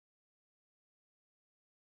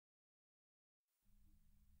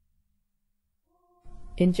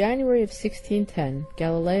In January of 1610,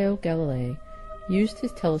 Galileo Galilei used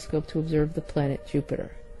his telescope to observe the planet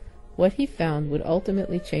Jupiter. What he found would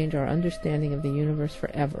ultimately change our understanding of the universe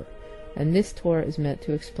forever, and this tour is meant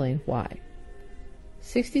to explain why.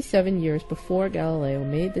 67 years before Galileo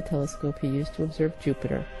made the telescope he used to observe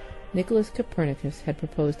Jupiter, Nicholas Copernicus had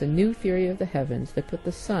proposed a new theory of the heavens that put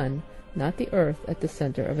the sun, not the earth, at the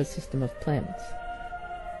center of a system of planets.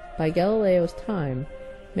 By Galileo's time,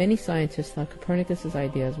 many scientists thought Copernicus's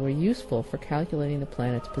ideas were useful for calculating the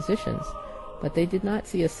planets' positions, but they did not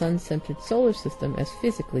see a sun-centered solar system as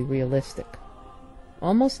physically realistic.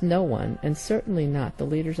 Almost no one, and certainly not the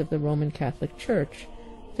leaders of the Roman Catholic Church,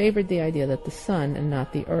 favored the idea that the sun and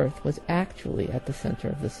not the earth was actually at the center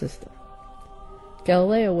of the system.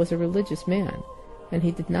 Galileo was a religious man, and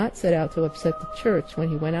he did not set out to upset the Church when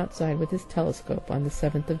he went outside with his telescope on the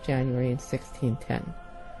 7th of January in 1610.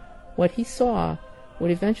 What he saw would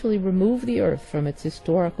eventually remove the earth from its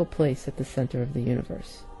historical place at the center of the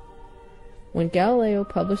universe. When Galileo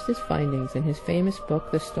published his findings in his famous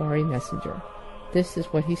book, The Starry Messenger, this is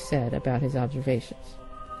what he said about his observations.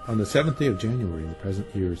 On the 7th day of January in the present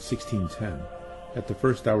year 1610, at the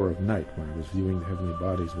first hour of night when I was viewing the heavenly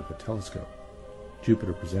bodies with a telescope,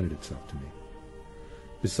 Jupiter presented itself to me.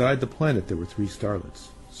 Beside the planet there were 3 starlets,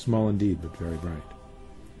 small indeed but very bright.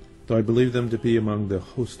 Though I believed them to be among the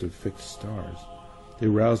host of fixed stars, they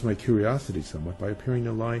roused my curiosity somewhat by appearing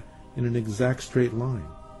to lie in an exact straight line.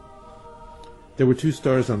 There were 2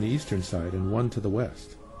 stars on the eastern side and 1 to the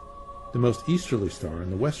west. The most easterly star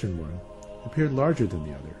and the western one appeared larger than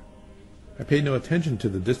the other. I paid no attention to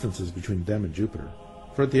the distances between them and Jupiter,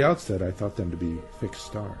 for at the outset I thought them to be fixed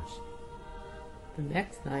stars. The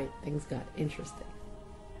next night, things got interesting.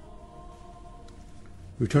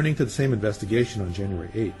 Returning to the same investigation on January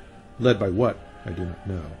 8, led by what, I do not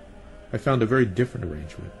know, I found a very different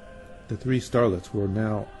arrangement. The 3 starlets were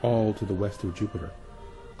now all to the west of Jupiter,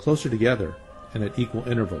 closer together and at equal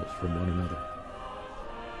intervals from one another.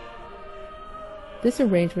 This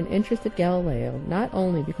arrangement interested Galileo not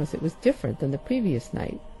only because it was different than the previous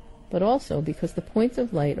night, but also because the points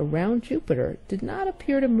of light around Jupiter did not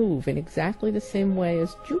appear to move in exactly the same way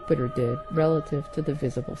as Jupiter did relative to the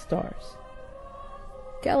visible stars.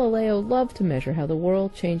 Galileo loved to measure how the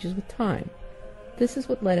world changes with time. This is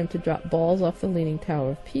what led him to drop balls off the Leaning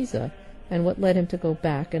Tower of Pisa, and what led him to go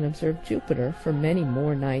back and observe Jupiter for many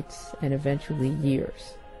more nights and eventually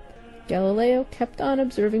years. Galileo kept on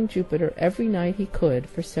observing Jupiter every night he could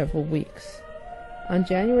for several weeks. On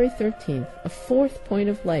January 13th, a 4th point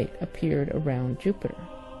of light appeared around Jupiter.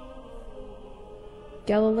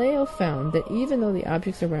 Galileo found that even though the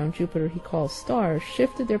objects around Jupiter he calls stars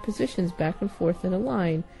shifted their positions back and forth in a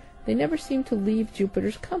line, they never seemed to leave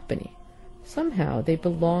Jupiter's company. Somehow they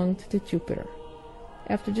belonged to Jupiter.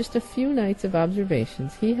 After just a few nights of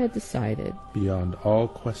observations, he had decided, beyond all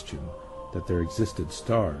question, that there existed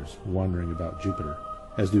stars wandering about Jupiter,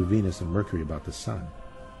 as do Venus and Mercury about the Sun,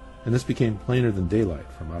 and this became plainer than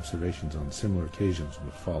daylight from observations on similar occasions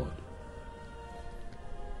which followed.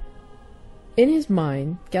 In his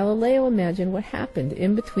mind, Galileo imagined what happened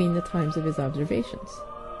in between the times of his observations.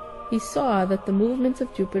 He saw that the movements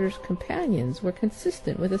of Jupiter's companions were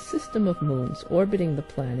consistent with a system of moons orbiting the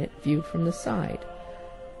planet viewed from the side.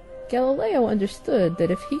 Galileo understood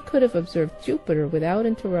that if he could have observed Jupiter without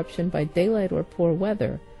interruption by daylight or poor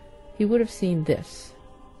weather, he would have seen this.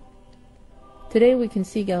 Today we can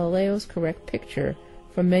see Galileo's correct picture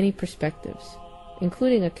from many perspectives,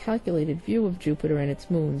 including a calculated view of Jupiter and its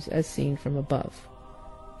moons as seen from above.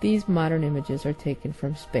 These modern images are taken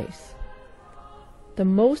from space. The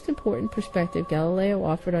most important perspective Galileo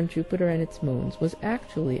offered on Jupiter and its moons was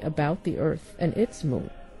actually about the Earth and its moon.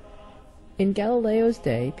 In Galileo's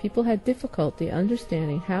day, people had difficulty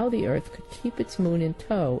understanding how the Earth could keep its moon in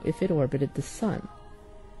tow if it orbited the Sun.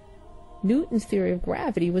 Newton's theory of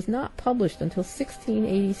gravity was not published until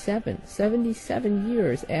 1687, 77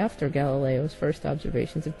 years after Galileo's first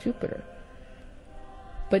observations of Jupiter.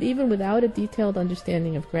 But even without a detailed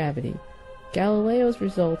understanding of gravity, Galileo's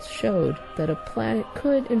results showed that a planet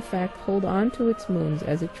could, in fact, hold on to its moons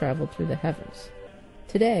as it traveled through the heavens.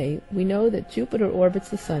 Today, we know that Jupiter orbits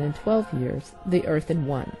the Sun in 12 years, the Earth in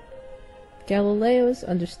 1. Galileo's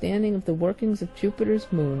understanding of the workings of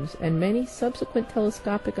Jupiter's moons and many subsequent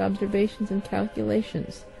telescopic observations and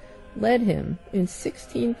calculations led him, in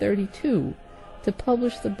 1632, to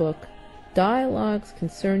publish the book Dialogues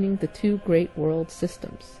Concerning the Two Great World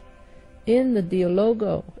Systems. In the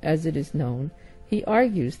Dialogo, as it is known, he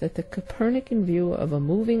argues that the Copernican view of a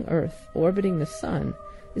moving Earth orbiting the Sun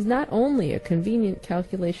is not only a convenient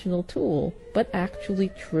calculational tool, but actually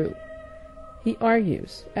true. He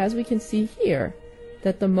argues, as we can see here,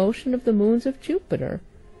 that the motion of the moons of Jupiter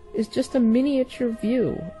is just a miniature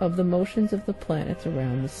view of the motions of the planets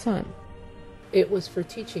around the Sun. It was for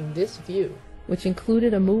teaching this view, which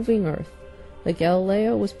included a moving Earth, that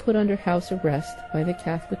Galileo was put under house arrest by the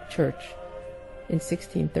Catholic Church in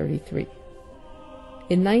 1633.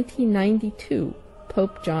 In 1992,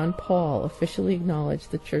 Pope John Paul officially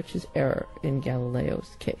acknowledged the Church's error in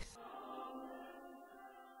Galileo's case.